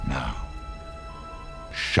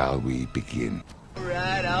shall we begin? All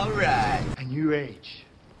right. A new age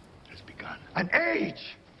has begun. An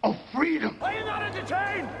age of freedom. Are you not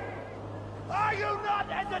entertained? Are you not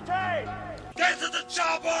entertained? Get to the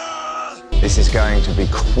chopper! This is going to be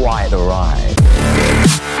quite the ride.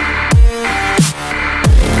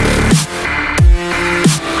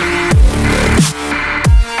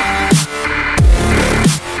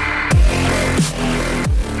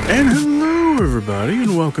 And hello, everybody,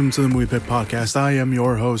 and welcome to the Movie Pit Podcast. I am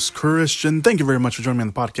your host, Christian. Thank you very much for joining me on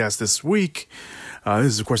the podcast this week. This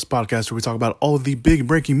is, of course, the podcast where we talk about all of the big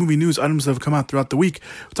breaking movie news items that have come out throughout the week.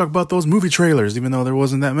 We talk about those movie trailers, even though there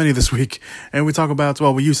wasn't that many this week. And we talk about,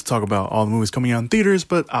 well, we used to talk about all the movies coming out in theaters,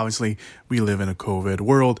 but obviously we live in a COVID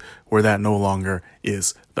world where that no longer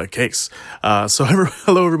is the case.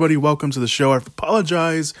 Hello, everybody. Welcome to the show. I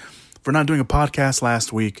apologize for not doing a podcast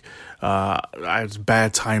last week. I had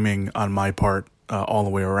bad timing on my part all the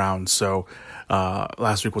way around. So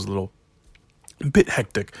last week was a bit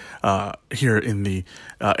hectic here in the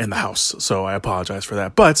house. So I apologize for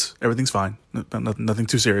that. But everything's fine. Nothing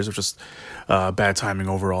too serious. It's just bad timing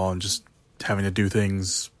overall and just having to do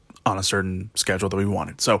things on a certain schedule that we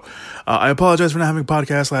wanted. So I apologize for not having a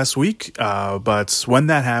podcast last week. But when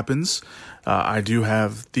that happens, I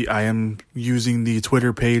am using the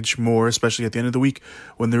Twitter page more, especially at the end of the week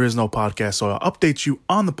when there is no podcast. So I'll update you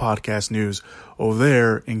on the podcast news over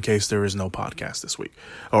there in case there is no podcast this week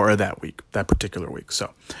or that particular week.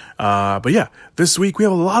 So, but yeah, this week we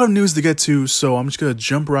have a lot of news to get to. So I'm just going to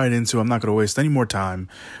jump right into it. I'm not going to waste any more time.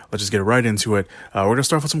 Let's just get right into it. We're going to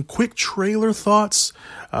start with some quick trailer thoughts.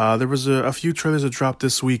 There was a few trailers that dropped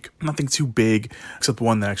this week. Nothing too big, except the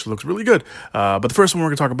one that actually looks really good. But the first one we're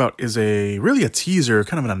going to talk about is really a teaser,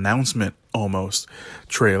 kind of an announcement almost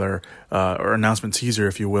trailer, or announcement teaser,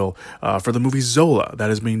 if you will, for the movie Zola that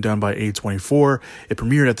is being done by A24. It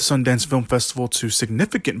premiered at the Sundance Film Festival to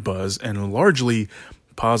significant buzz and largely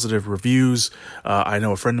positive reviews. I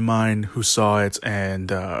know a friend of mine who saw it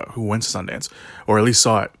and who went to Sundance, or at least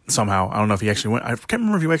saw it somehow. I don't know if he actually went. I can't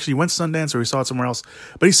remember if he actually went to Sundance or he saw it somewhere else,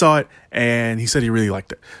 but he saw it and he said he really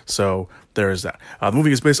liked it. So there is that. The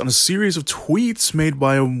movie is based on a series of tweets made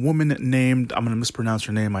by a woman named, I'm going to mispronounce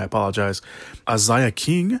her name, I apologize, Isaiah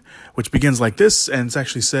King, which begins like this, and it's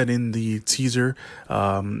actually said in the teaser.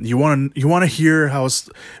 You want to hear how?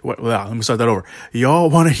 Let me start that over. Y'all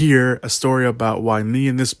want to hear a story about why me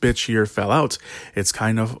and this bitch here fell out? It's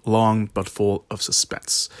kind of long but full of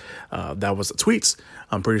suspense. That was the tweets.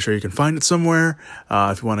 I'm pretty sure you can find it somewhere.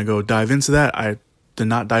 If you want to go dive into that, I did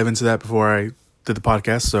not dive into that before I did the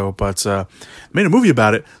podcast, but made a movie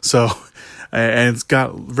about it, so, and it's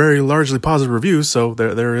got very largely positive reviews, so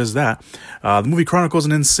there is that. The movie chronicles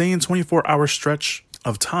an insane 24-hour stretch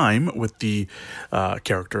of time with the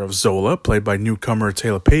character of Zola, played by newcomer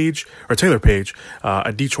Taylor Page,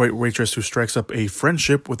 a Detroit waitress who strikes up a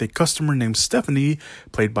friendship with a customer named Stephanie,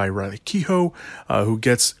 played by Riley Keough, who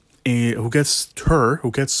gets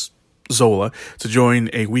Zola to join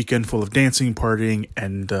a weekend full of dancing, partying,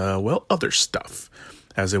 and, other stuff,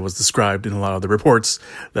 as it was described in a lot of the reports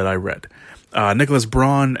that I read. Nicholas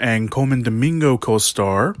Braun and Coleman Domingo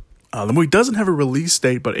co-star. The movie doesn't have a release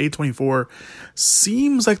date, but A24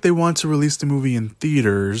 seems like they want to release the movie in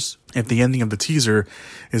theaters if the ending of the teaser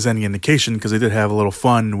is any indication, because they did have a little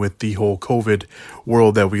fun with the whole COVID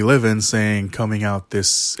world that we live in, saying coming out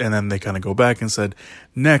this, and then they kind of go back and said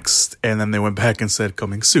next, and then they went back and said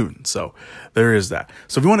coming soon. So there is that.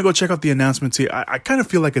 So if you want to go check out the announcement teaser, I kind of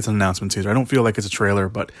feel like it's an announcement teaser. I don't feel like it's a trailer,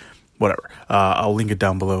 but whatever. I'll link it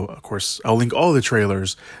down below. Of course, I'll link all the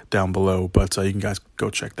trailers down below, but you can guys go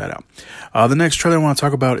check that out. The next trailer I want to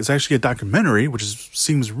talk about is actually a documentary, which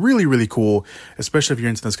seems really, really cool, especially if you're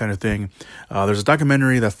into this kind of thing. There's a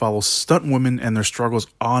documentary that follows stunt women and their struggles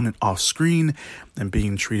on and off screen and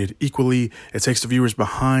being treated equally. It takes the viewers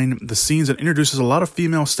behind the scenes and introduces a lot of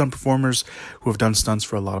female stunt performers who have done stunts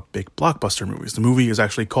for a lot of big blockbuster movies. The movie is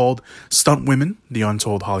actually called Stunt Women, The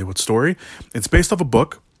Untold Hollywood Story. It's based off a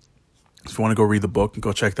book. If you want to go read the book,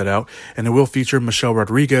 go check that out. And it will feature Michelle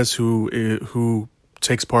Rodriguez, who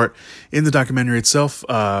takes part in the documentary itself,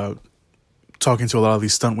 talking to a lot of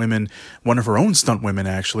these stunt women. One of her own stunt women,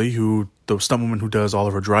 actually, the stunt woman who does all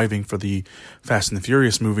of her driving for the Fast and the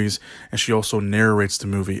Furious movies, and she also narrates the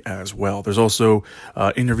movie as well. There's also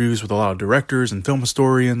interviews with a lot of directors and film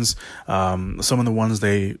historians. Some of the ones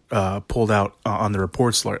they pulled out on the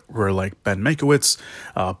reports were like Ben Mankiewicz,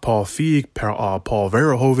 Paul Feig, Paul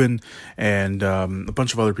Verhoeven, and a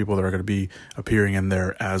bunch of other people that are going to be appearing in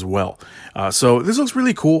there as well. So this looks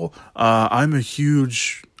really cool. I'm a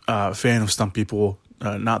huge fan of stunt people.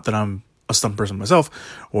 Not that I'm a stunt person myself,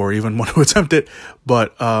 or even want to attempt it,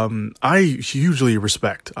 but I hugely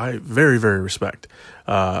respect. I very, very respect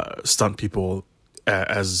stunt people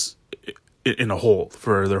as in a whole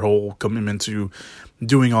for their whole commitment to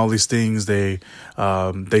doing all these things. They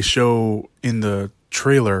show in the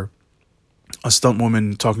trailer a stunt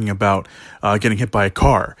woman talking about getting hit by a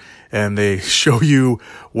car, and they show you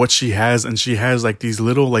what she has, and she has like these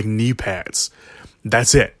little like knee pads.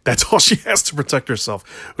 That's it. That's all she has to protect herself,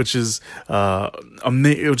 which is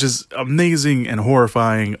amazing and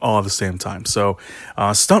horrifying all at the same time. So,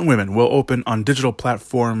 Stunt Women will open on digital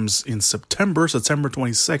platforms in September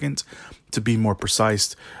 22nd, to be more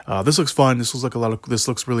precise. This looks fun. This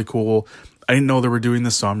looks really cool. I didn't know they were doing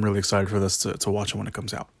this, so I'm really excited for this to watch it when it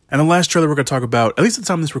comes out. And the last trailer we're going to talk about, at least at the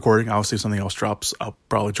time of this recording, obviously if something else drops, I'll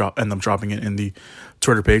probably end up dropping it in the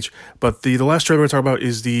Twitter page. But the last trailer we're going to talk about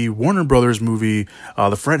is the Warner Brothers movie,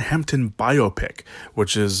 the Fred Hampton biopic,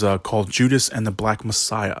 which is called Judas and the Black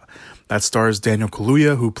Messiah. That stars Daniel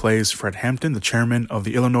Kaluuya, who plays Fred Hampton, the chairman of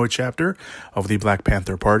the Illinois chapter of the Black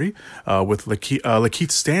Panther Party, with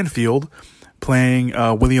Lakeith Stanfield playing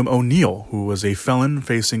William O'Neill, who was a felon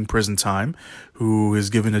facing prison time, who is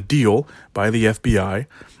given a deal by the FBI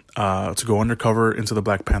to go undercover into the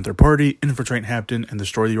Black Panther Party, infiltrate Hampton, and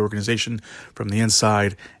destroy the organization from the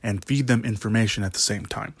inside and feed them information at the same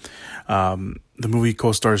time. The movie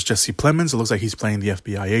co-stars Jesse Plemons. It looks like he's playing the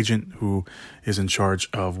FBI agent who is in charge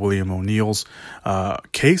of William O'Neill's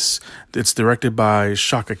case. It's directed by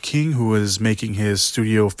Shaka King, who is making his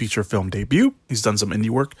studio feature film debut. He's done some indie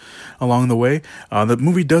work along the way. The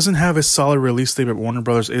movie doesn't have a solid release date, but Warner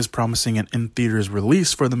Brothers is promising an in-theaters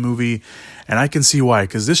release for the movie, and I can see why,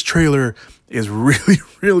 because this trailer is really,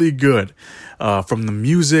 really good. From the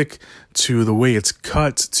music to the way it's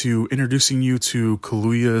cut to introducing you to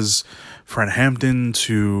Kaluuya's Fred Hampton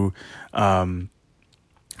to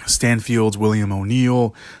Stanfield's William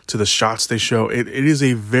O'Neill to the shots they show. It is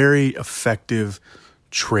a very effective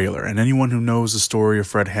trailer. And anyone who knows the story of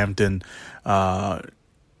Fred Hampton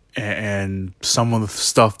and some of the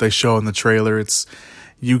stuff they show in the trailer,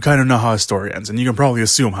 you kind of know how his story ends, and you can probably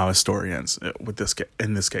assume how his story ends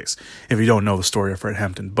in this case, if you don't know the story of Fred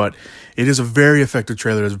Hampton. But it is a very effective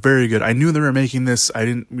trailer. It's very good. I knew they were making this. I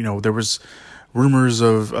didn't, there was rumors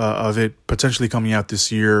of it potentially coming out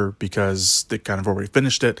this year because they kind of already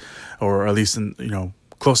finished it, or at least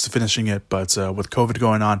close to finishing it. But with COVID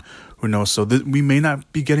going on, who knows? So we may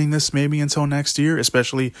not be getting this maybe until next year,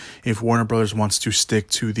 especially if Warner Brothers wants to stick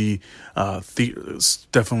to the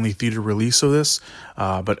definitely theater release of this.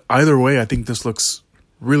 But either way, I think this looks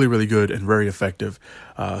really, really good and very effective.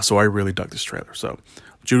 So I really dug this trailer. So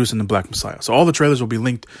Judas and the Black Messiah. So all the trailers will be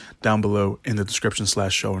linked down below in the description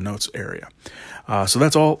 /show notes area. So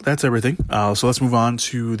that's everything. So let's move on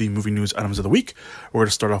to the movie news items of the week. We're going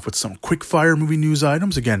to start off with some quickfire movie news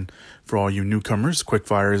items. Again, for all you newcomers,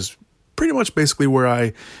 quickfire is pretty much basically where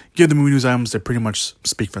I give the movie news items that pretty much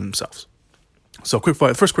speak for themselves. So the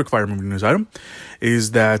first quickfire movie news item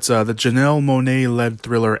is that the Janelle Monáe-led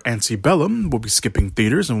thriller Antebellum will be skipping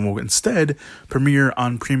theaters and will instead premiere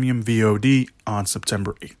on premium VOD on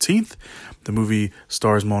September 18th. The movie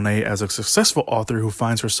stars Monáe as a successful author who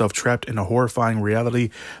finds herself trapped in a horrifying reality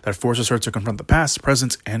that forces her to confront the past,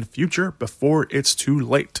 present, and future before it's too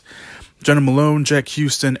late. Jenna Malone, Jack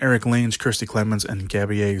Houston, Eric Lange, Kirstie Clemons, and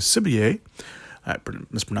Gabrielle Sibier, I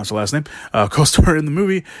mispronounced her last name, co-star in the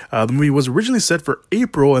movie. The movie was originally set for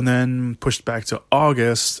April and then pushed back to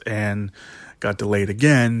August and got delayed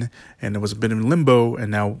again, and it was a bit in limbo,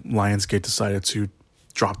 and now Lionsgate decided to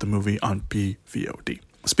drop the movie on PVOD.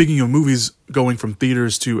 Speaking of movies going from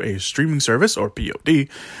theaters to a streaming service, or POD,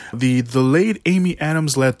 the delayed Amy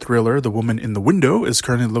Adams-led thriller The Woman in the Window is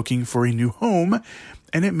currently looking for a new home,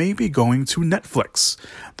 and it may be going to Netflix.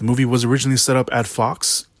 The movie was originally set up at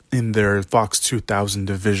Fox in their Fox 2000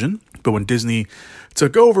 division, but when Disney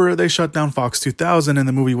took over, they shut down Fox 2000, and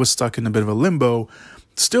the movie was stuck in a bit of a limbo.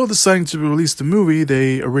 Still deciding to release the movie.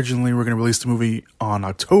 They originally were going to release the movie on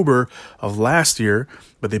October of last year,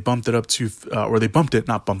 but they bumped it to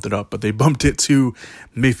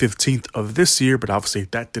May 15th of this year, but obviously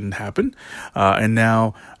that didn't happen. And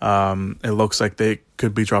now it looks like they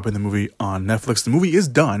could be dropping the movie on Netflix. The movie is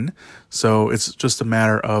done, so it's just a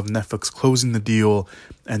matter of Netflix closing the deal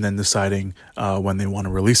and then deciding when they want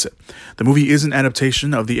to release it. The movie is an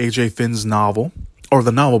adaptation of the A.J. Finn's novel, or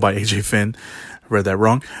the novel by A.J. Finn. Read that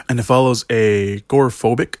wrong. And it follows a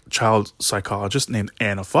agoraphobic child psychologist named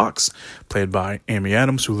Anna Fox, played by Amy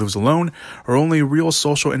Adams, who lives alone. Her only real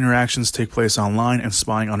social interactions take place online and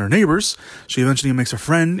spying on her neighbors. She eventually makes a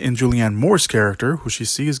friend in Julianne Moore's character, who she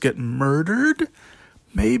sees get murdered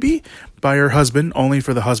maybe, by her husband, only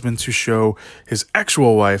for the husband to show his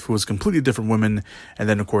actual wife, who was a completely different woman, and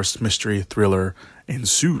then, of course, mystery thriller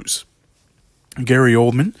ensues. Gary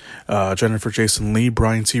Oldman, Jennifer Jason Leigh,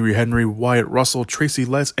 Brian Tyree Henry, Wyatt Russell, Tracy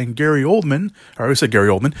Letts, and Gary Oldman, I already said Gary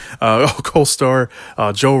Oldman, co-star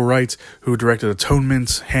Joe Wright, who directed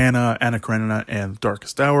Atonement, Hannah, Anna Karenina, and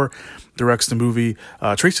Darkest Hour, directs the movie.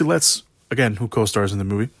 Tracy Letts, again, who co-stars in the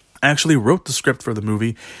movie, actually wrote the script for the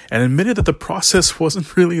movie and admitted that the process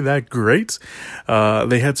wasn't really that great.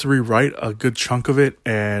 They had to rewrite a good chunk of it,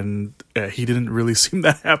 and he didn't really seem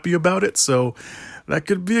that happy about it, so that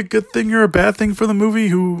could be a good thing or a bad thing for the movie.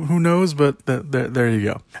 Who knows? But there you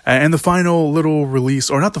go. And the final little release,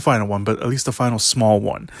 or not the final one, but at least the final small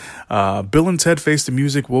one. Bill and Ted Face the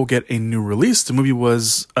Music will get a new release. The movie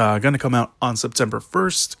was going to come out on September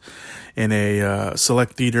 1st in a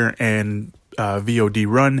select theater and VOD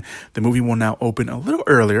run. The movie will now open a little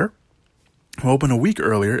earlier. It will open a week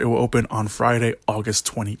earlier. It will open on Friday, August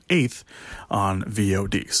 28th on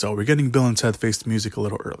VOD. So we're getting Bill and Ted Face the Music a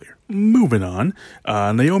little earlier. Moving on,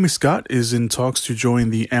 Naomi Scott is in talks to join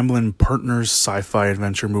the Amblin Partners sci-fi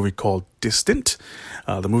adventure movie called Distant.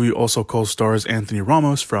 The movie also co-stars Anthony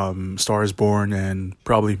Ramos from Star is Born and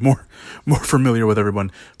probably more familiar with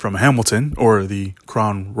everyone from Hamilton or the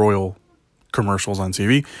Crown Royal commercials on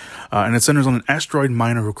TV, and it centers on an asteroid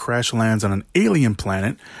miner who crash lands on an alien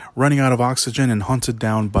planet, running out of oxygen and hunted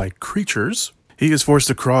down by creatures. He is forced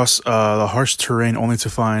to cross the harsh terrain only to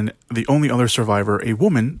find the only other survivor, a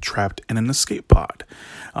woman trapped in an escape pod.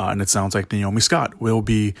 And it sounds like Naomi Scott will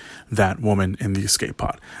be that woman in the escape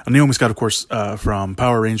pod. Naomi Scott, of course, from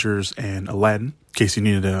Power Rangers and Aladdin, in case you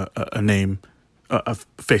needed a name, a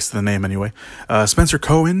face to the name anyway. Spencer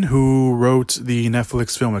Cohen, who wrote the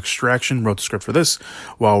Netflix film Extraction, wrote the script for this,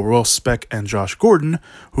 while Will Speck and Josh Gordon,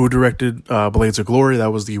 who directed Blades of Glory,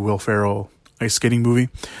 that was the Will Ferrell ice skating movie,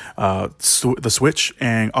 The Switch,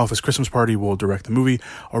 and Office Christmas Party, will direct the movie.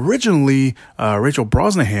 Originally, Rachel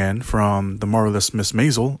Brosnahan from The Marvelous Miss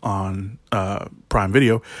Maisel on Prime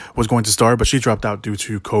Video was going to star, but she dropped out due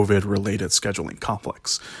to COVID-related scheduling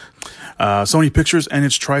conflicts. Sony Pictures and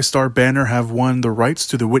its TriStar banner have won the rights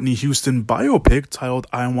to the Whitney Houston biopic titled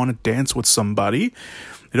I Want to Dance with Somebody.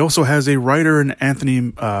 It also has a writer in Anthony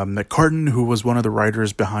McCartan, who was one of the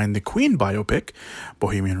writers behind the Queen biopic,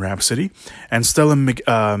 Bohemian Rhapsody, and Stella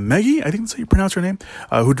Meggy, I think that's how you pronounce her name,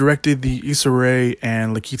 who directed the Issa Rae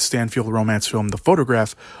and Lakeith Stanfield romance film The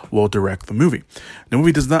Photograph, will direct the movie. The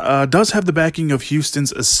movie does have the backing of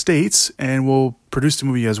Houston's estates and will produce the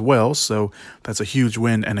movie as well, so that's a huge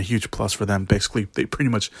win and a huge plus for them. Basically, they pretty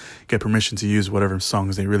much get permission to use whatever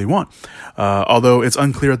songs they really want, although it's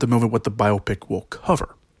unclear at the moment what the biopic will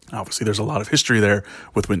cover. Obviously, there's a lot of history there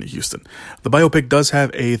with Whitney Houston. The biopic does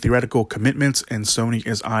have a theoretical commitment, and Sony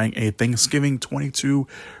is eyeing a Thanksgiving 2022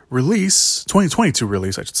 release,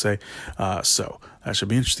 I should say. So that should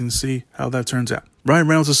be interesting to see how that turns out. Ryan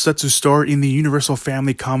Reynolds is set to star in the Universal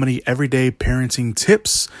family comedy Everyday Parenting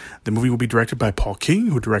Tips. The movie will be directed by Paul King,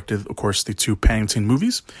 who directed, of course, the two Paddington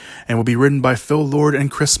movies, and will be written by Phil Lord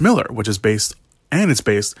and Chris Miller, which is based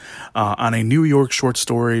on a New York short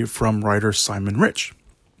story from writer Simon Rich.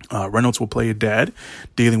 Reynolds will play a dad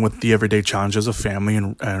dealing with the everyday challenges of family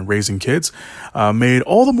and raising kids, made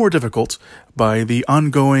all the more difficult by the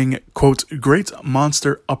ongoing, quote, great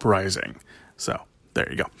monster uprising. So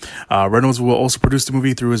there you go. Reynolds will also produce the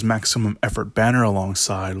movie through his Maximum Effort banner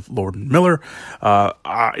alongside Lord and Miller.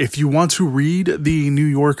 If you want to read the New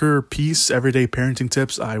Yorker piece, Everyday Parenting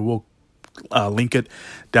Tips, I will link it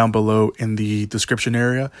down below in the description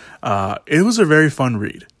area. It was a very fun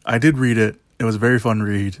read. I did read it. It was a very fun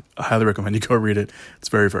read. I highly recommend you go read it. It's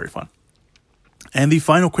very, very fun. And the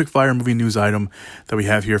final quickfire movie news item that we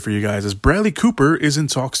have here for you guys is Bradley Cooper is in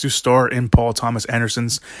talks to star in Paul Thomas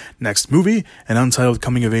Anderson's next movie, an untitled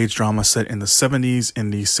coming-of-age drama set in the 70s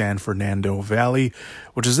in the San Fernando Valley,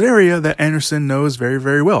 which is an area that Anderson knows very,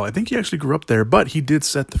 very well. I think he actually grew up there, but he did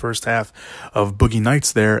set the first half of Boogie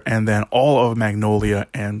Nights there and then all of Magnolia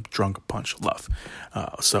and Drunk Punch Love.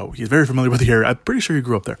 So he's very familiar with the area. I'm pretty sure he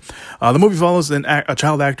grew up there. The movie follows a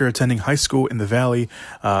child actor attending high school in the Valley,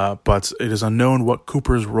 but it is unknown what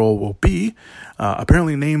Cooper's role will be.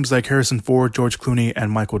 Apparently names like Harrison Ford, George Clooney,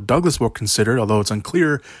 and Michael Douglas were considered, although it's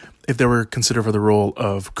unclear if they were considered for the role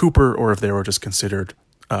of Cooper or if they were just considered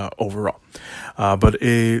overall. But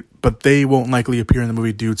they won't likely appear in the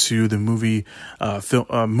movie due to the movie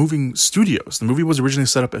moving studios. The movie was originally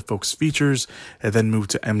set up at Fox Features and then moved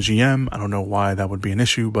to MGM. I don't know why that would be an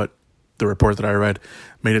issue, but the report that I read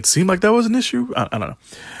made it seem like that was an issue. I don't know.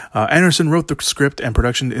 Anderson wrote the script, and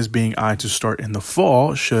production is being eyed to start in the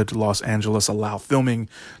fall should Los Angeles allow filming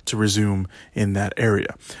to resume in that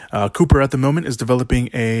area. Cooper at the moment is developing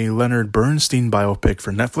a Leonard Bernstein biopic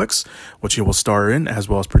for Netflix, which he will star in as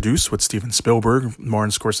well as produce with Steven Spielberg,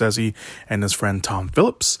 Martin Scorsese, and his friend Tom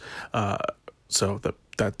Phillips. So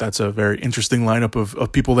that's a very interesting lineup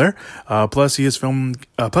of people there. Plus he is filming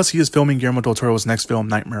Guillermo del Toro's next film,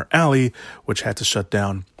 Nightmare Alley, which had to shut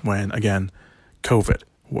down when, again, COVID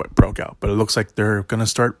broke out. But it looks like they're going to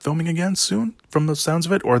start filming again soon from the sounds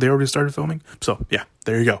of it, or they already started filming. So yeah,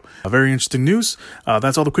 there you go. Very interesting news.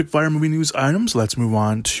 That's all the quick fire movie news items. Let's move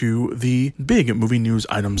on to the big movie news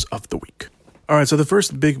items of the week. All right, so the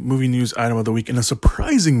first big movie news item of the week, in a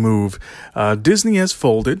surprising move, Disney has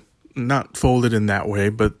folded. Not folded in that way,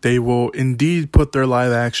 but they will indeed put their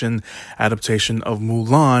live action adaptation of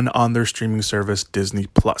Mulan on their streaming service, Disney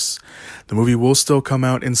Plus. The movie will still come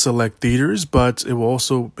out in select theaters, but it will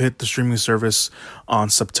also hit the streaming service on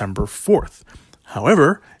September 4th.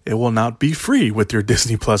 However, it will not be free with your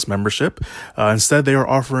Disney Plus membership. Instead, they are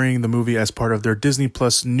offering the movie as part of their Disney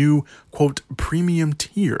Plus new, quote, premium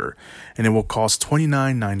tier, and it will cost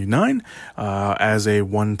 $29.99 as a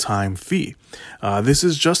one-time fee. This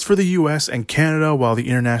is just for the US and Canada, while the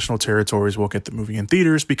international territories will get the movie in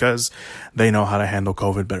theaters because they know how to handle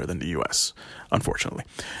COVID better than the US, unfortunately.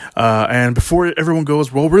 And before everyone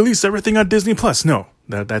goes, we'll release everything on Disney Plus. No.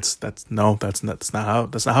 That's not how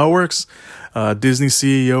it works. Disney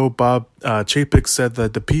CEO Bob Chapek said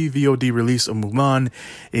that the PVOD release of Mulan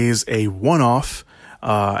is a one-off,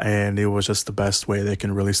 and it was just the best way they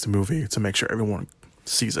can release the movie to make sure everyone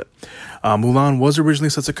sees it. Mulan was originally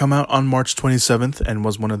set to come out on March 27th and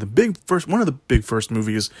was one of the big first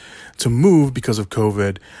movies to move because of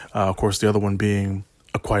COVID. Of course, the other one being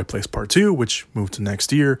A Quiet Place Part 2, which moved to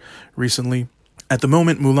next year recently. At the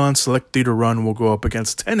moment, Mulan's select theater run will go up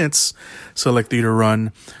against Tenet's select theater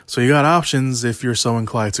run. So you got options if you're so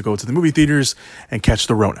inclined to go to the movie theaters and catch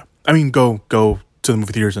the Rona. I mean, go to the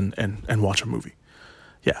movie theaters and watch a movie.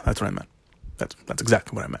 Yeah, that's what I meant. That's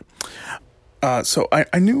exactly what I meant. So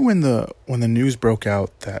I knew when the news broke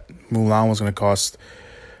out that Mulan was going to cost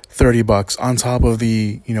 $30 on top of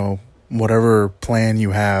the, whatever plan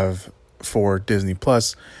you have for Disney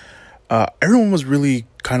Plus. Everyone was really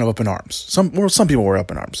kind of up in arms. Some people were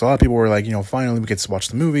up in arms. A lot of people were like, finally we get to watch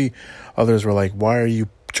the movie. Others were like, why are you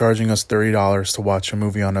charging us $30 to watch a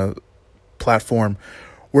movie on a platform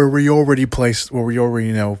where we already pay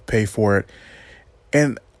for it?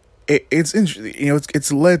 And it's interesting.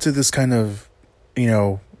 It's led to this kind of,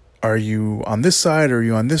 are you on this side or are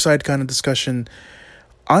you on this side kind of discussion.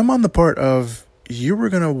 I'm on the part of, you were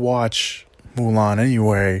going to watch Mulan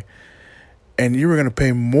anyway, and you were going to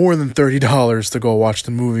pay more than $30 to go watch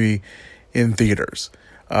the movie in theaters.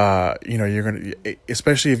 You're going to,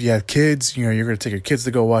 especially if you have kids, you're going to take your kids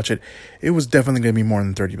to go watch it. It was definitely going to be more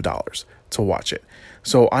than $30 to watch it.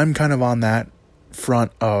 So I'm kind of on that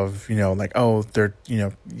front of, you're going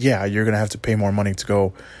to have to pay more money to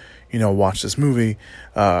go, watch this movie.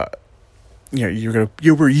 You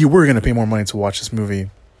were going to pay more money to watch this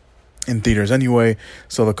movie in theaters anyway.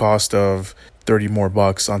 So the cost of $30 more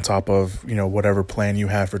on top of, whatever plan you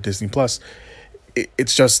have for Disney Plus,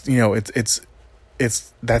 it's just, it's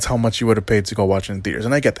that's how much you would have paid to go watch it in theaters.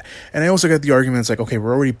 And I get that. And I also get the arguments like, okay,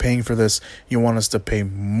 we're already paying for this. You want us to pay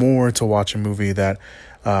more to watch a movie that,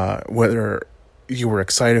 whether you were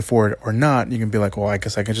excited for it or not, you can be like, well, I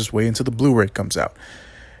guess I can just wait until the Blu-ray comes out.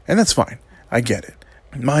 And that's fine. I get it.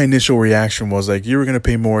 My initial reaction was like, you were going to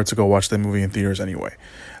pay more to go watch the movie in theaters anyway.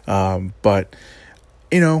 But,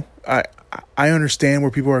 I understand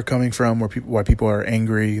where people are coming from, why people are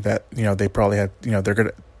angry that, they probably had, they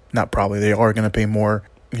are going to pay more,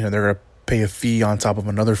 they're going to pay a fee on top of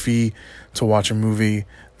another fee to watch a movie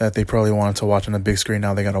that they probably wanted to watch on a big screen.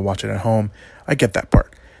 Now they got to watch it at home. I get that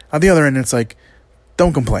part. On the other end, it's like,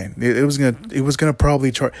 don't complain. It was gonna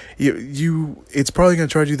probably charge you. It's probably gonna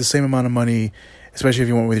charge you the same amount of money, especially if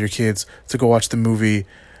you went with your kids, to go watch the movie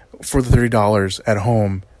for the $30 at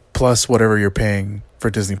home plus whatever you're paying for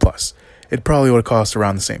Disney Plus. It probably would have cost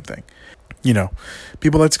around the same thing.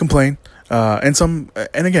 People like to complain, and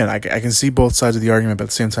again, I can see both sides of the argument, but at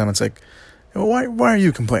the same time, it's like, why are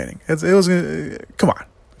you complaining? Come on.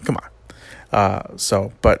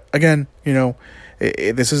 But again,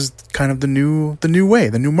 this is kind of the new way,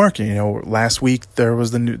 the new market. Last week there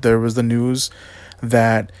was the news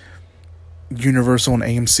that Universal and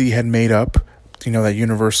AMC had made up. That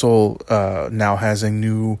Universal now has a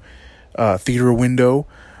new theater window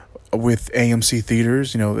with AMC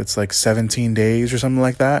theaters. It's like 17 days or something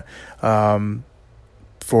like that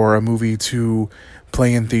for a movie to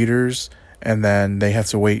play in theaters, and then they have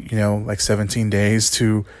to wait, 17 days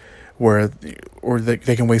to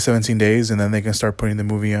they can wait 17 days and then they can start putting the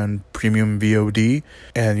movie on premium VOD.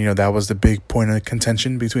 And, that was the big point of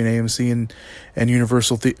contention between AMC and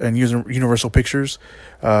Universal Pictures,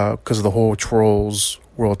 because of the whole Trolls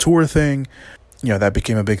World Tour thing. That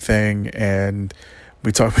became a big thing, and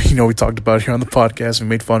we talked about it here on the podcast. We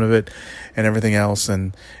made fun of it and everything else,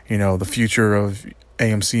 and the future of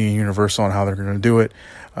AMC and Universal and how they're going to do it.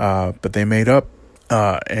 But they made up,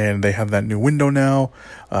 and they have that new window now.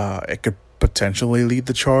 It could potentially lead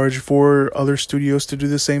the charge for other studios to do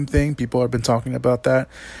the same thing. People have been talking about that,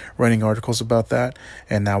 writing articles about that,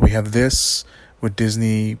 and now we have this with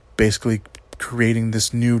Disney basically creating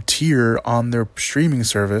this new tier on their streaming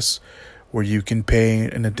service where you can pay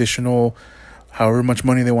an additional however much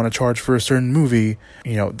money they want to charge for a certain movie.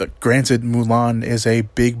 Granted, Mulan is a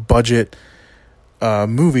big budget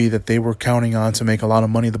movie that they were counting on to make a lot of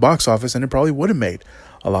money at the box office, and it probably would have made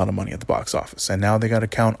a lot of money at the box office. And now they got to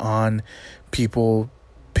count on people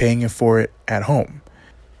paying for it at home.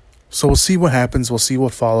 So we'll see what happens. We'll see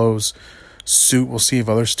what follows suit. We'll see if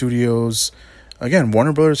other studios, again,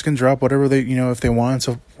 Warner Brothers can drop whatever they, if they wanted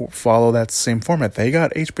to follow that same format. They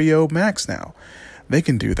got HBO Max now. They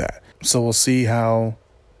can do that. So we'll see how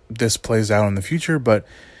this plays out in the future. But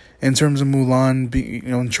in terms of Mulan,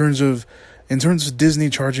 in terms of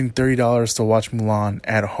Disney charging $30 to watch Mulan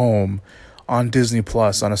at home on Disney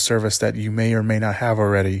Plus on a service that you may or may not have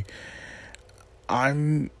already,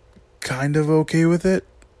 I'm kind of okay with it.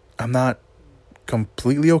 I'm not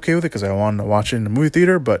completely okay with it because I wanted to watch it in the movie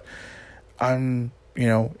theater, but I'm,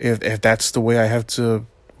 if that's the way I have to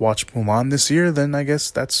watch Mulan this year, then I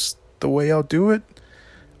guess that's the way I'll do it.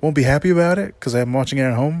 Won't be happy about it because I'm watching it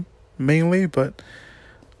at home mainly, but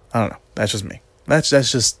I don't know. That's just me. That's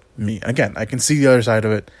just me. Again, I can see the other side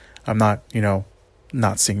of it. I'm not,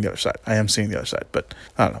 not seeing the other side. I am seeing the other side, but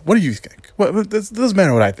I don't know. What do you think? It doesn't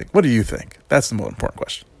matter what I think. What do you think? That's the most important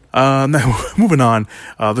question. Now, moving on,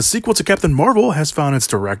 the sequel to Captain Marvel has found its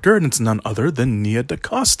director, and it's none other than Nia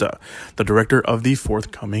DaCosta, the director of the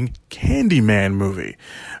forthcoming Candyman movie.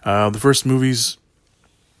 The first movie's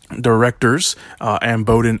directors, Ann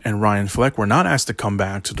Bowden and Ryan Fleck, were not asked to come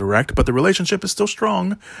back to direct, but the relationship is still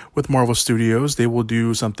strong with Marvel Studios. They will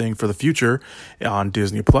do something for the future on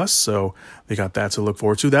Disney Plus, so they got that to look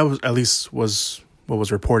forward to. That was what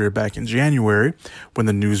was reported back in January when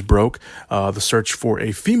the news broke. The search for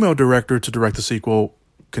a female director to direct the sequel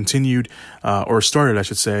continued, or started, I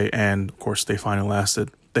should say, and of course they finally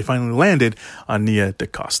landed on Nia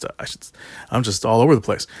DaCosta. I'm just all over the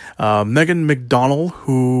place. Megan McDonnell,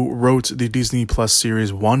 who wrote the Disney Plus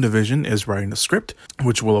series WandaVision, is writing the script,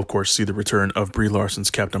 which will, of course, see the return of Brie Larson's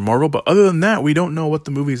Captain Marvel. But other than that, we don't know what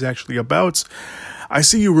the movie is actually about. I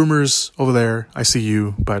see you rumors over there. I see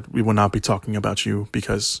you, but we will not be talking about you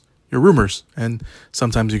because you're rumors, and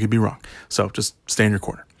sometimes you could be wrong. So just stay in your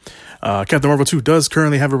corner. Captain Marvel 2 does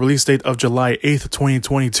currently have a release date of July 8th,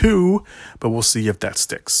 2022, but we'll see if that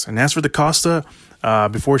sticks. And as for DaCosta,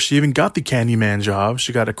 before she even got the Candyman job,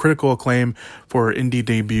 she got a critical acclaim for her indie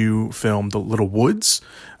debut film, The Little Woods,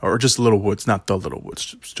 or just Little Woods, not The Little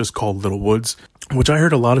Woods, just called Little Woods, which I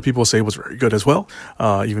heard a lot of people say was very good as well.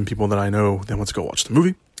 Even people that I know that want to go watch the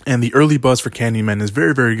movie. And the early buzz for Candyman is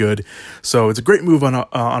very, very good. So it's a great move on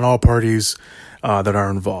all parties that are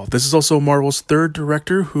involved. This is also Marvel's third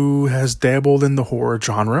director who has dabbled in the horror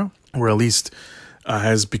genre, or at least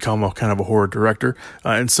has become a kind of a horror director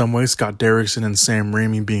in some ways. Scott Derrickson and Sam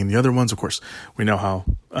Raimi being the other ones. Of course, we know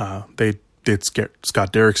how they did get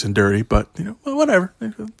Scott Derrickson dirty, but whatever.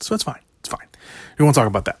 So it's fine. It's fine. We won't talk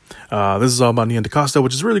about that. This is all about Nia DaCosta,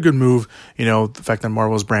 which is a really good move. The fact that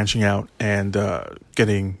Marvel is branching out and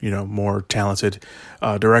getting more talented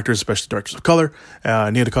directors, especially directors of color.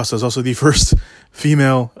 Nia DaCosta is also the first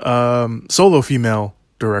female solo female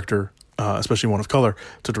director, especially one of color,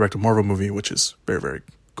 to direct a Marvel movie, which is very, very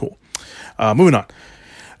cool. Moving on.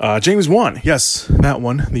 James Wan, yes, that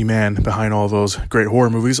one, the man behind all those great horror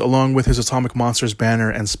movies, along with his Atomic Monsters banner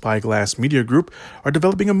and Spyglass Media Group, are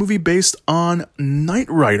developing a movie based on Knight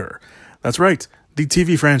Rider. That's right, the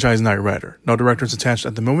TV franchise Knight Rider. No directors attached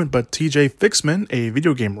at the moment, but TJ Fixman, a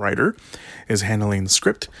video game writer, is handling the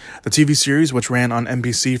script. The TV series, which ran on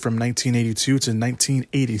NBC from 1982 to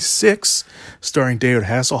 1986, starring David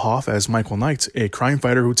Hasselhoff as Michael Knight, a crime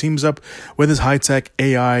fighter who teams up with his high-tech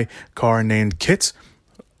AI car named Kit,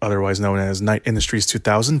 otherwise known as Knight Industries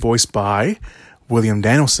 2000, voiced by William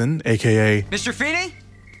Danielson, a.k.a. Mr. Feeney?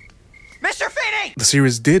 Mr. Feeney! The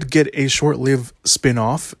series did get a short-lived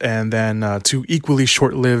spin-off and then two equally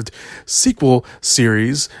short-lived sequel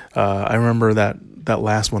series. I remember that that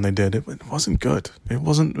last one they did, it wasn't good. It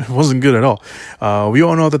wasn't good at all. We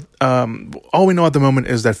all know that all we know at the moment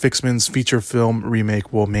is that Fixman's feature film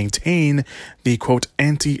remake will maintain the quote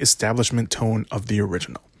anti-establishment tone of the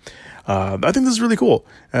original. I think this is really cool.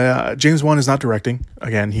 James Wan is not directing.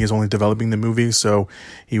 Again, he is only developing the movie, so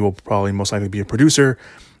he will probably most likely be a producer.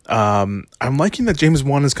 I'm liking that James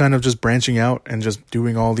Wan is kind of just branching out and just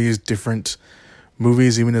doing all these different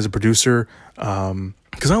movies, even as a producer.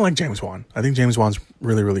 Because I like James Wan. I think James Wan's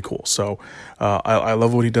really, really cool. So I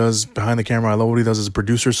love what he does behind the camera. I love what he does as a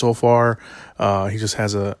producer so far. He just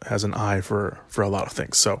has an eye for a lot of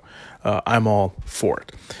things. So I'm all for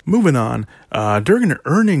it. Moving on, during an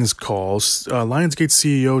earnings call, Lionsgate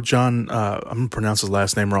CEO John, I'm going to pronounce his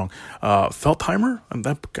last name wrong, Feldheimer?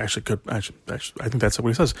 That actually could, I think that's what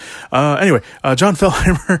he says. Anyway, John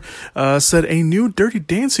Feldheimer said a new Dirty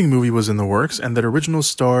Dancing movie was in the works, and that original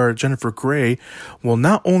star Jennifer Grey will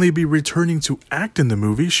not only be returning to act in the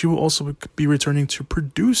movie, she will also be returning to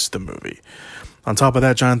produce the movie. On top of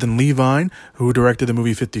that, Jonathan Levine, who directed the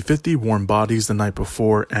movie 50-50, Warm Bodies, The Night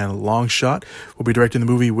Before, and Long Shot, will be directing the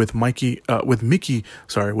movie with Mickey Daughtry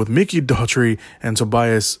and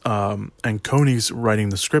Tobias and Coney's writing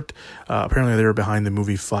the script. Apparently, they were behind the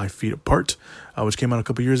movie 5 Feet Apart, which came out a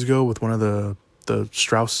couple years ago with one of the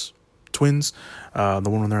Strauss twins, the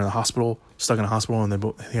one when they're in the hospital, stuck in a hospital, and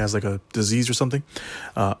he has like a disease or something.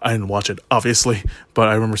 I didn't watch it, obviously, but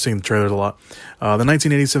I remember seeing the trailers a lot. The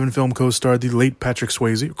 1987 film co-starred the late Patrick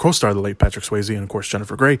Swayze, and of course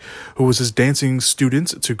Jennifer Grey, who was his dancing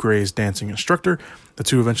student to Grey's dancing instructor. The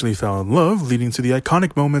two eventually fell in love, leading to the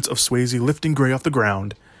iconic moments of Swayze lifting Grey off the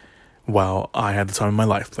ground while I Had the Time of My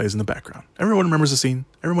Life plays in the background. Everyone remembers the scene.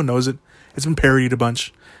 Everyone knows it. It's been parodied a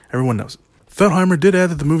bunch. Everyone knows it. Feldheimer did add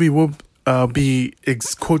that the movie will be,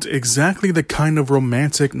 quote, exactly the kind of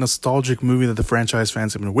romantic, nostalgic movie that the franchise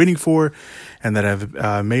fans have been waiting for, and that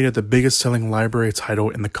have made it the biggest selling library title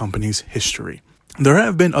in the company's history. There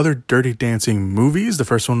have been other Dirty Dancing movies. The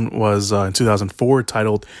first one was in 2004,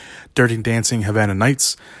 titled Dirty Dancing Havana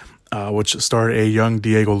Nights, which starred a young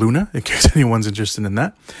Diego Luna, in case anyone's interested in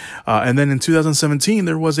that. And then in 2017,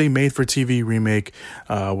 there was a made-for-TV remake,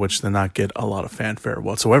 which did not get a lot of fanfare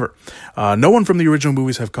whatsoever. No one from the original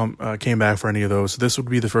movies have came back for any of those. So this would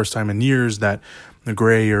be the first time in years that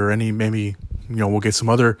Grey or we'll get some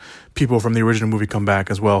other people from the original movie come back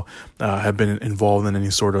as well, have been involved in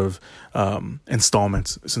any sort of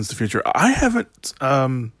installments since the future. I haven't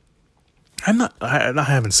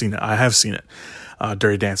seen it. I have seen it.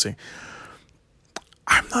 Dirty Dancing.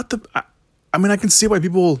 I can see why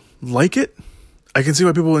people like it. I can see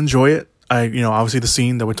why people enjoy it. Obviously the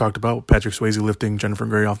scene that we talked about, Patrick Swayze lifting Jennifer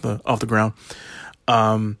Grey off the ground.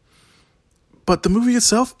 But the movie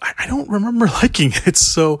itself, I don't remember liking it.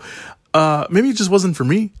 So maybe it just wasn't for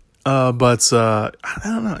me. But I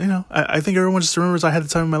don't know. I think everyone just remembers I Had the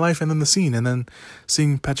Time of My Life, and then the scene, and then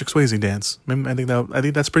seeing Patrick Swayze dance. I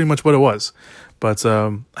think that's pretty much what it was. But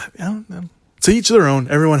I don't know. To each their own.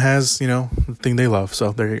 Everyone has, the thing they love.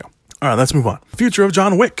 So there you go. All right, let's move on. The future of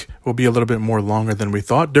John Wick will be a little bit more longer than we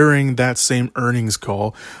thought. During that same earnings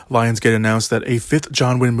call, Lionsgate announced that a fifth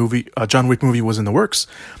John Wick movie was in the works.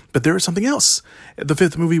 But there is something else. The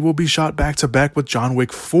fifth movie will be shot back-to-back with John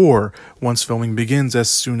Wick 4 once filming begins as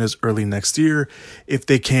soon as early next year, if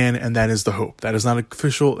they can, and that is the hope. That is not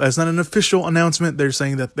official. That's not an official announcement. They're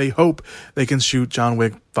saying that they hope they can shoot John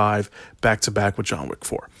Wick 5 back-to-back with John Wick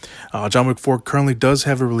 4. John Wick 4 currently does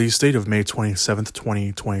have a release date of May 27th,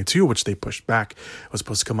 2022, which they pushed back. It was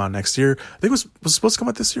supposed to come out next year. I think it was supposed to come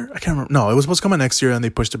out this year? I can't remember. No, it was supposed to come out next year, and they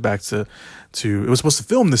pushed it back to it was supposed to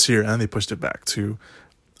film this year, and then they pushed it back to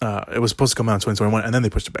it was supposed to come out in 2021, and then they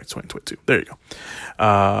pushed it back to 2022. There you go.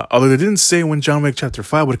 Although they didn't say when John Wick Chapter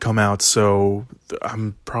 5 would come out, so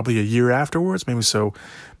probably a year afterwards, maybe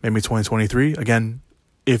 2023. Again,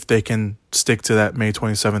 if they can stick to that May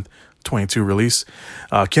 27th, 22 release.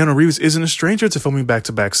 Keanu Reeves isn't a stranger to filming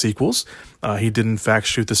back-to-back sequels. He did in fact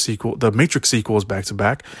shoot the Matrix sequels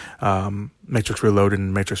back-to-back, Matrix Reloaded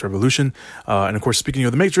and Matrix Revolution. And of course, speaking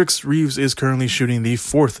of the Matrix, Reeves is currently shooting the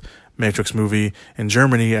fourth Matrix movie in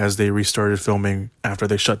Germany as they restarted filming after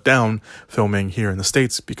they shut down filming here in the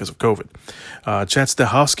States because of COVID. Chad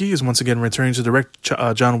Stahelski is once again returning to direct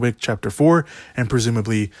John Wick Chapter 4 and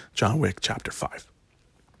presumably John Wick Chapter 5.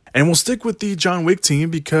 And we'll stick with the John Wick team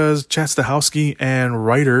because Chad Stahelski and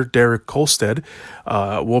writer Derek Kolstad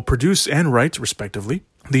will produce and write, respectively,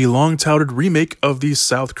 the long-touted remake of the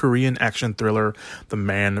South Korean action thriller The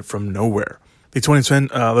Man from Nowhere. The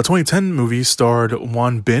 2010 movie starred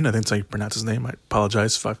Won Bin. I think that's how you pronounce his name. I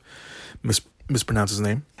apologize if I've mispronounce his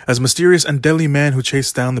name, as a mysterious and deadly man who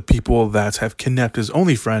chased down the people that have kidnapped his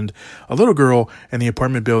only friend, a little girl, in the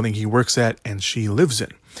apartment building he works at and she lives in.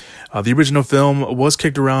 The original film was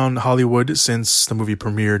kicked around Hollywood since the movie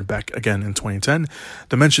premiered back again in 2010.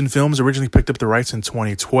 Dimension Films originally picked up the rights in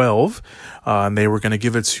 2012, and they were going to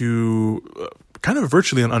give it to kind of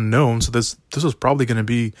virtually an unknown. So this was probably going to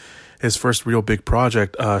be his first real big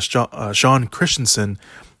project. Sean Christensen,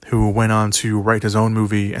 who went on to write his own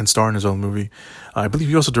movie and star in his own movie. I believe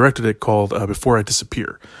he also directed it called Before I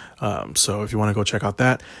Disappear. So if you want to go check out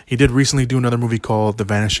that. He did recently do another movie called The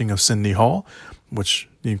Vanishing of Cindy Hall, which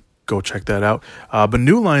you go check that out. But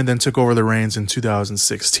New Line then took over the reins in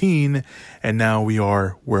 2016, and now we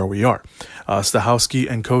are where we are. Stachowski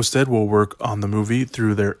and Kosted will work on the movie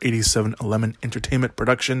through their 8711 Entertainment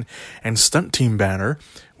Production and Stunt Team banner,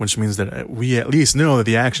 which means that we at least know that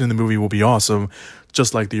the action in the movie will be awesome,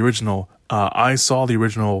 just like the original. I saw the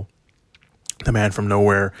original, The Man from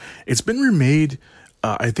Nowhere. It's been remade.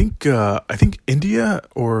 I think India, I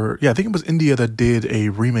think it was India that did a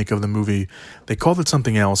remake of the movie. They called it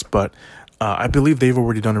something else, but I believe they've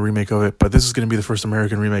already done a remake of it. But this is going to be the first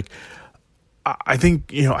American remake. I think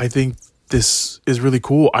this is really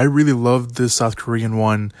cool. I really loved the South Korean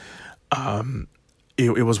one.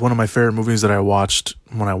 It was one of my favorite movies that I watched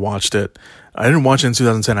when I watched it. I didn't watch it in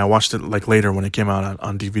 2010. I watched it like later when it came out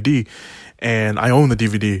on DVD. And I own the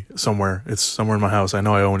DVD somewhere. It's somewhere in my house. I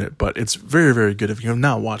know I own it, but it's very, very good. If you have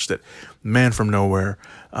not watched it, Man from Nowhere.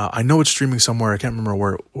 I know it's streaming somewhere. I can't remember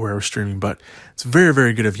where it was streaming, but it's very,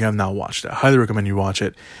 very good if you have not watched it. I highly recommend you watch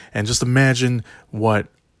it. And just imagine what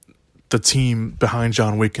the team behind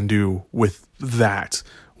John Wick can do with that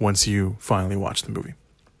once you finally watch the movie.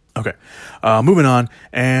 Okay, moving on,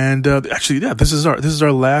 and this is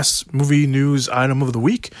our last movie news item of the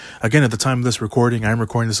week. Again, at the time of this recording, I'm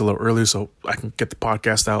recording this a little early so I can get the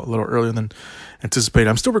podcast out a little earlier than anticipated.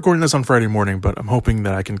 I'm still recording this on Friday morning, but I'm hoping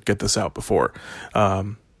that I can get this out before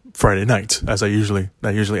Friday night, as that usually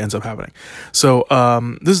ends up happening. So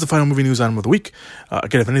this is the final movie news item of the week.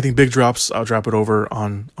 Again, if anything big drops, I'll drop it over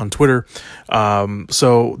on Twitter.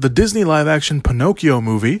 So the Disney live-action Pinocchio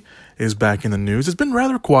movie is back in the news. It's been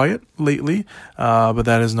rather quiet lately, but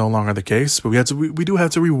that is no longer the case. But we do have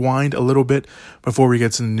to rewind a little bit before we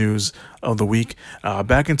get to the news of the week.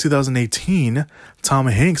 Back in 2018, Tom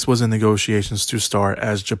Hanks was in negotiations to star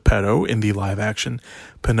as Geppetto in the live-action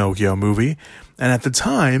Pinocchio movie. And at the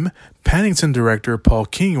time, Paddington director Paul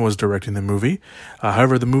King was directing the movie.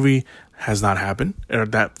 However, the movie has not happened, or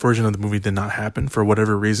that version of the movie did not happen for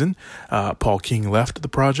whatever reason. Paul King left the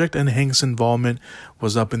project, and Hanks' involvement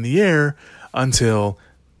was up in the air until,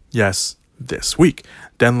 yes, this week.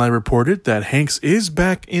 Deadline reported that Hanks is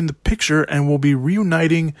back in the picture and will be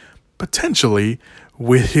reuniting, potentially,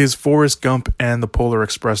 with his Forrest Gump and the Polar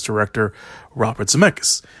Express director, Robert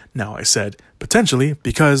Zemeckis. Now, I said potentially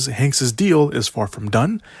because Hanks' deal is far from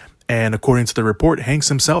done. And according to the report, Hanks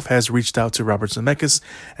himself has reached out to Robert Zemeckis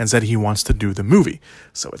and said he wants to do the movie.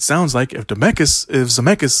 So it sounds like if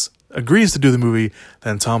Zemeckis agrees to do the movie,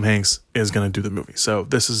 then Tom Hanks is going to do the movie. So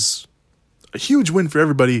this is a huge win for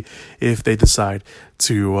everybody if they decide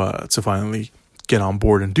to finally get on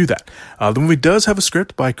board and do that. The movie does have a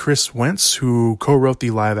script by Chris Wentz, who co-wrote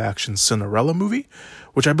the live-action Cinderella movie,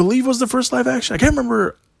 which I believe was the first live-action. I can't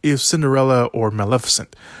remember if Cinderella or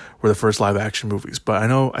Maleficent were the first live-action movies, but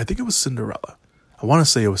I think it was Cinderella. I want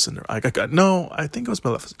to say it was Cinderella. I think it was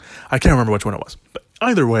Maleficent. I can't remember which one it was. But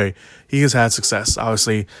either way, he has had success.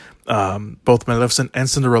 Obviously, both Maleficent and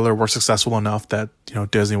Cinderella were successful enough that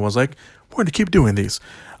Disney was like, we're going to keep doing these.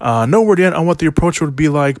 No word yet on what the approach would be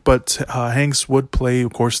like, but Hanks would play,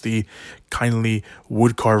 of course, the kindly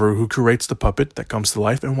woodcarver who creates the puppet that comes to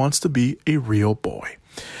life and wants to be a real boy.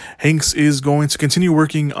 Hanks is going to continue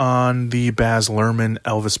working on the Baz Luhrmann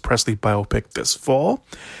Elvis Presley biopic this fall,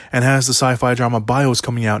 and has the sci-fi drama Bios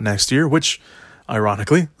coming out next year, which,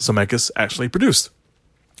 ironically, Zemeckis actually produced.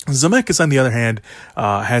 Zemeckis, on the other hand,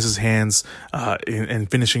 has his hands in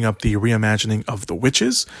finishing up the reimagining of The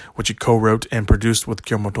Witches, which he co-wrote and produced with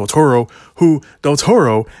Guillermo del Toro, who Del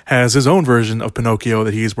Toro has his own version of Pinocchio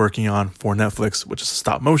that he is working on for Netflix, which is a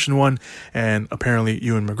stop-motion one, and apparently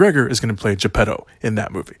Ewan McGregor is going to play Geppetto in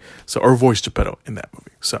that movie, or voice Geppetto in that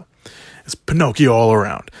movie. So it's Pinocchio all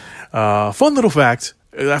around. Fun little fact,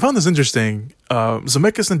 I found this interesting.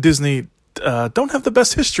 Zemeckis and Disney don't have the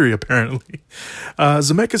best history, apparently.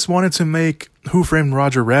 Zemeckis wanted to make Who Framed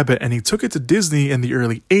Roger Rabbit, and he took it to Disney in the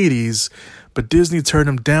early 80s, but Disney turned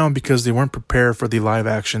him down because they weren't prepared for the live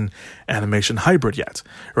action animation hybrid yet,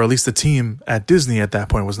 or at least the team at Disney at that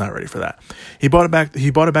point was not ready for that. He bought it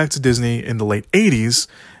back to Disney in the late 80s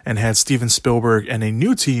and had Steven Spielberg and a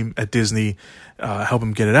new team at Disney help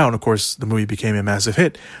him get it out. And of course, the movie became a massive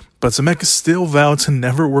hit. But Zemeckis still vowed to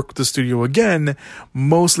never work with the studio again,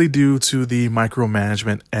 mostly due to the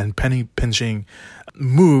micromanagement and penny pinching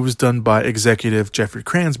moves done by executive Jeffrey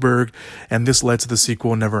Kranzberg, and this led to the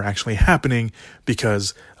sequel never actually happening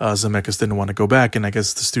because Zemeckis didn't want to go back, and I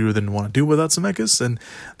guess the studio didn't want to do without Zemeckis, and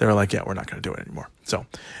they were like, yeah, we're not going to do it anymore. So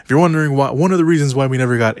if you're wondering why, one of the reasons why we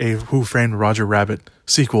never got a Who Framed Roger Rabbit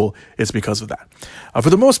sequel, it's because of that.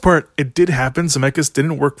 For the most part, it did happen. Zemeckis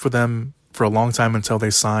didn't work for them for a long time until they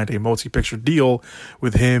signed a multi-picture deal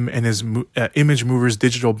with him and his Image Movers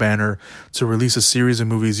digital banner to release a series of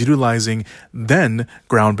movies utilizing then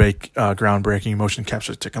groundbreaking motion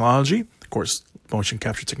capture technology. Of course, motion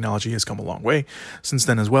capture technology has come a long way since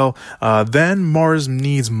then as well. Then Mars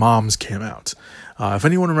Needs Moms came out. If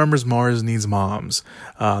anyone remembers Mars Needs Moms,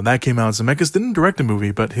 that came out. Zemeckis didn't direct the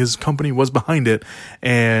movie, but his company was behind it,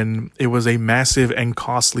 and it was a massive and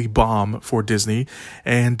costly bomb for Disney,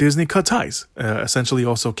 and Disney cut ties, essentially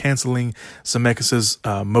also canceling Zemeckis'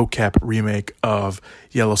 mocap remake of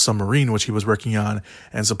Yellow Submarine, which he was working on,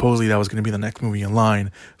 and supposedly that was going to be the next movie in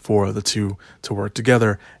line for the two to work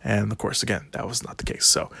together, and of course, again, that was not the case.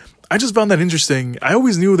 So I just found that interesting. I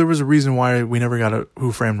always knew there was a reason why we never got a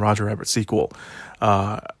Who Framed Roger Rabbit sequel.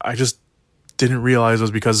 I just didn't realize it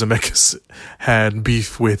was because Zemeckis had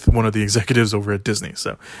beef with one of the executives over at Disney.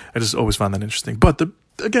 So I just always found that interesting. But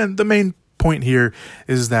the main point here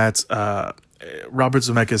is that Robert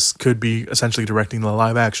Zemeckis could be essentially directing the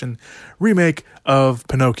live action remake of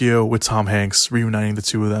Pinocchio with Tom Hanks, reuniting the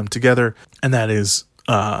two of them together. And that is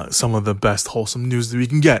some of the best wholesome news that we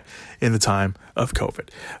can get in the time of COVID.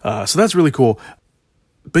 So that's really cool.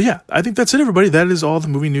 But yeah, I think that's it, everybody. That is all the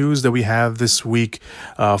movie news that we have this week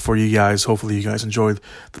for you guys. Hopefully you guys enjoyed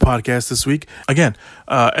the podcast this week. Again,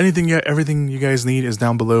 everything you guys need is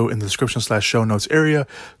down below in the description / show notes area.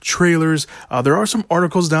 Trailers. There are some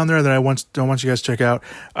articles down there that I want you guys to check out.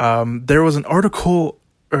 There was an article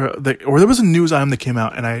or there was a news item that came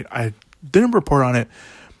out, and I didn't report on it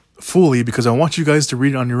fully because I want you guys to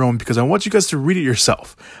read it on your own, because I want you guys to read it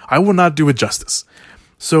yourself. I will not do it justice.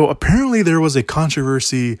 So apparently there was a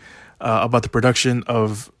controversy about the production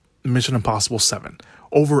of Mission Impossible 7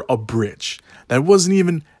 over a bridge. That wasn't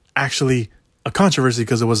even actually a controversy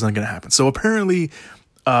because it wasn't going to happen. So apparently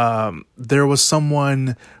there was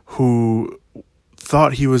someone who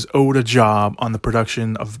thought he was owed a job on the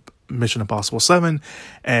production of Mission Impossible 7,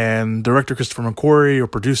 and director Christopher McQuarrie or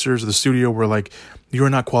producers of the studio were like, you are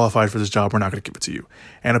not qualified for this job, we're not going to give it to you.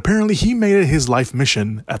 And apparently he made it his life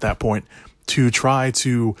mission at that point to try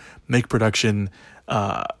to make production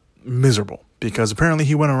miserable, because apparently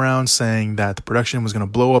he went around saying that the production was going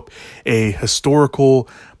to blow up a historical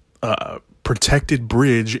protected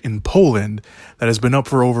bridge in Poland that has been up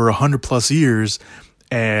for over 100+ years,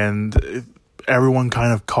 and everyone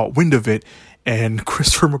kind of caught wind of it, and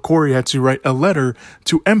Christopher McQuarrie had to write a letter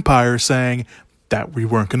to Empire saying that we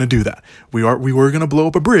weren't going to do that. We were going to blow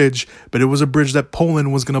up a bridge, but it was a bridge that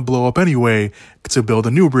Poland was going to blow up anyway to build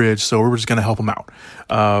a new bridge, so we were just going to help them out.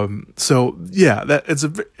 So yeah,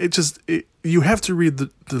 you have to read the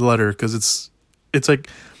letter, because it's like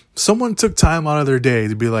someone took time out of their day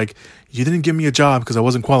to be like, you didn't give me a job because I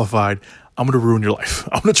wasn't qualified, I'm going to ruin your life.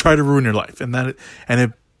 I'm going to try to ruin your life. And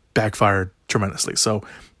it backfired tremendously. So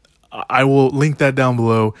I will link that down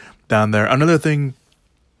there. Another thing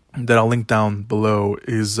that I'll link down below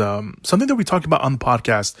is something that we talked about on the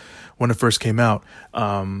podcast when it first came out.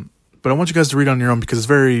 But I want you guys to read on your own because it's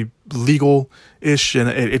very legal-ish, and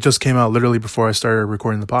it just came out literally before I started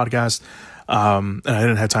recording the podcast. And I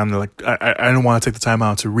didn't have time to I didn't want to take the time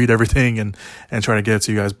out to read everything and try to get it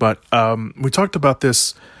to you guys. But we talked about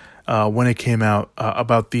this when it came out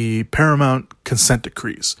about the Paramount consent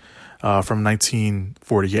decrees from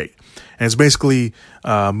 1948. And it's basically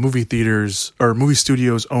movie theaters or movie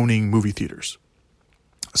studios owning movie theaters.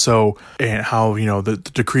 So, and how, the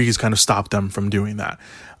decrees kind of stopped them from doing that.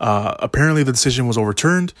 Apparently the decision was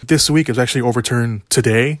overturned this week. It was actually overturned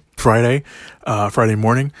today, Friday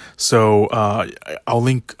morning. So, I'll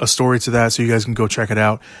link a story to that so you guys can go check it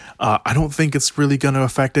out. I don't think it's really going to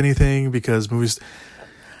affect anything because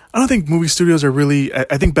I don't think movie studios are really,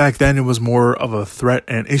 I think back then it was more of a threat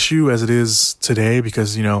and issue as it is today,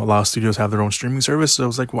 because, a lot of studios have their own streaming service. So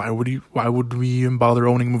it's like, why would we even bother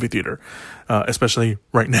owning a movie theater? Especially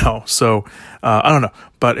right now. So, I don't know.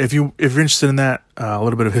 But if you're interested in that, a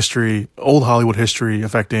little bit of history, old Hollywood history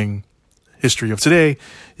affecting history of today,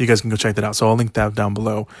 you guys can go check that out. So I'll link that down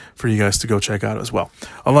below for you guys to go check out as well.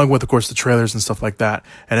 Along with, of course, the trailers and stuff like that,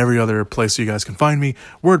 and every other place you guys can find me.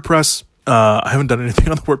 WordPress. I haven't done anything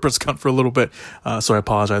on the WordPress account for a little bit, so I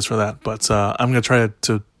apologize for that. But I'm going to try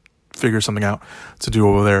to figure something out to do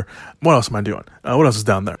over there. What else am I doing? What else is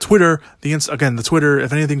down there? Twitter, the Twitter,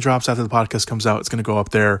 if anything drops after the podcast comes out, it's going to go up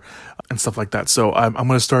there and stuff like that. So I'm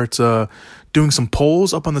going to start doing some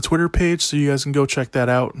polls up on the Twitter page, so you guys can go check that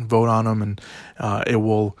out and vote on them, and it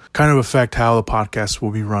will kind of affect how the podcast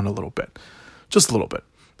will be run a little bit. Just a little bit.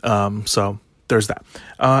 So there's that.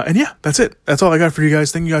 And yeah, that's it. That's all I got for you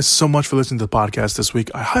guys. Thank you guys so much for listening to the podcast this week.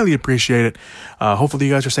 I highly appreciate it. Hopefully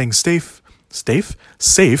you guys are staying safe.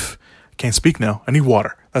 Can't speak now. I need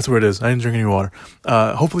water. That's what it is. I didn't drink any water.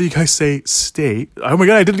 Hopefully you guys stay. Oh my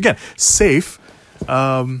God, I did it again. Safe. Should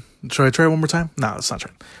I try it one more time? No, that's not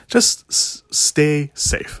right. Just stay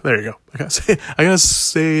safe. There you go. I gotta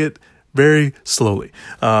say it very slowly.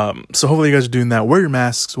 So hopefully you guys are doing that. Wear your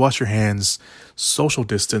masks, wash your hands, social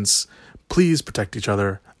distance. Please protect each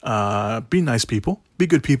other. Be nice people. Be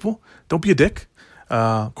good people. Don't be a dick.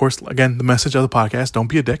 Of course, again, the message of the podcast, don't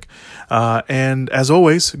be a dick. And as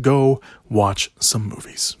always, go watch some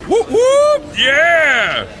movies. Whoop whoop!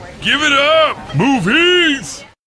 Yeah! Give it up! Movies!